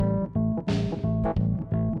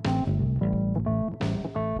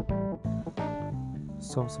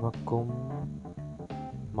សូមស្វាគមន៍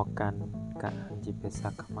មកកាន់ការអានជាភាសា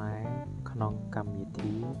ខ្មែរក្នុងកម្មវិ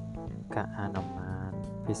ធីការអានអំណាច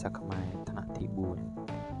ភាសាខ្មែរថ្នាក់ទី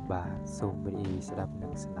4បាទសូមរីកស្ដាប់និ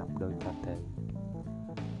ងស្ដាប់ដោយតទៅ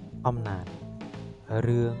អំណាច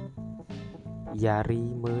រឿងយ៉ារី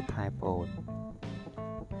មើលថែប្អូន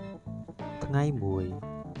ថ្ងៃមួយ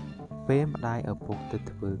ពេលម្ដាយឪពុកទៅ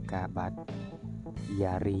ធ្វើការបាត់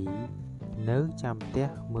យ៉ារីនៅចាំផ្ទះ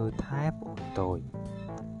មើលថែប្អូនតូច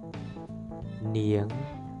នាង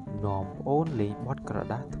នាំប្អូនលេងបត់ក្រ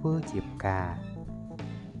ដាសធ្វើជាផ្កា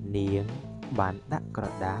នាងបានដាក់ក្រ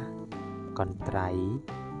ដាសកន្ត្រៃ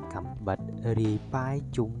កាំបិតរាយប៉ាយ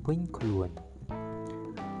ជុំវិញខ្លួន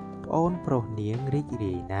ប្អូនប្រុសនាងរីក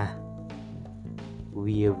រាយណាស់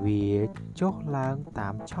វាចុះឡើងតា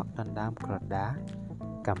មឆក់ដណ្ដើមក្រដាស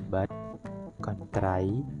កាំបិតកន្ត្រៃ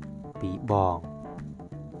ពីបង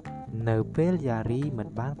នៅពេលយ៉ារីមិន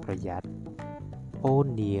បានប្រយ័ត្នអូន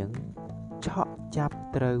នាងឆក់ចាប់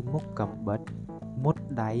ត្រូវមុខកាំបិតមុត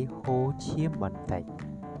ដៃហូរឈាមបន្តិច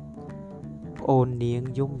ប្អូននាង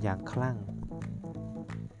យំយ៉ាងខ្លាំង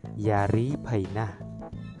យ៉ារីភ័យណាស់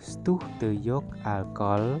ស្ទុះទៅយកអាល់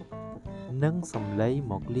កុលនិងសម្លៃ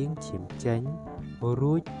មកលាងឈាមចេញ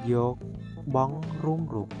រួចយកបង់រុំ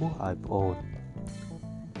របួសឲ្យប្អូន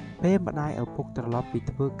ពេលម្ដាយឪពុកត្រឡប់ពី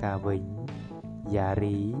ធ្វើការវិញយ៉ា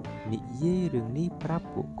រីនិយាយរឿងនេះប្រាប់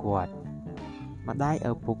ពួកគាត់ម្ដាយ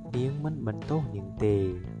ឪពុកនាងមិនបន្ទោសនាងទេ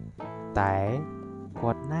តែ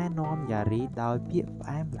គាត់ណែនាំយ៉ារីដោយពាក្យផ្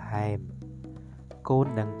អែមល្ហែមកូន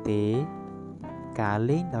ដឹងទេការ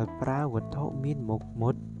លេងដោយប្រើវត្ថុមានមុខមុ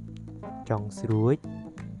តចុងស្រួច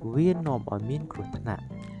វានាំឲ្យមានគ្រោះថ្នាក់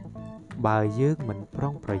បើយើងមិនប្រុ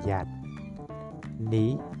ងប្រយ័ត្ន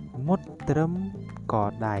នេះមុតត្រឹមក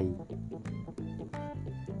ដៃ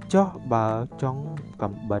ចុះបើចុង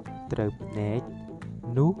កាំបិតត្រូវភ្នែក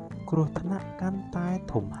នោះគ្រោះថ្នាក់កាន់តែ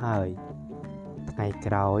ធំហើយថ្ងៃ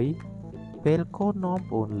ក្រោយពេលកូននាំ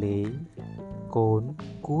ប្អូនលេងកូន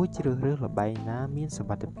គួរជ្រើសរើសល្បែងណាមានសុវ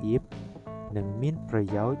ត្ថិភាពនិងមានប្រ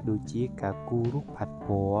យោជន៍ដូចជាការគូររូបផាត់ព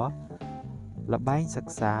ណ៌ល្បែងសិ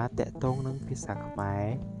ក្សាទាក់ទងនឹងភាសាខ្មែ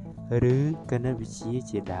រឬគណិតវិទ្យា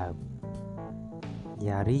ជាដើម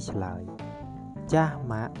យ៉ារីឆ្លើយចាស់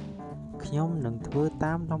ម៉ាក់ខ្ញុំនឹងធ្វើ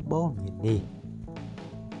តាមដំបូន្មាននេះ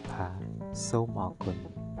បាទសូមអរគុណ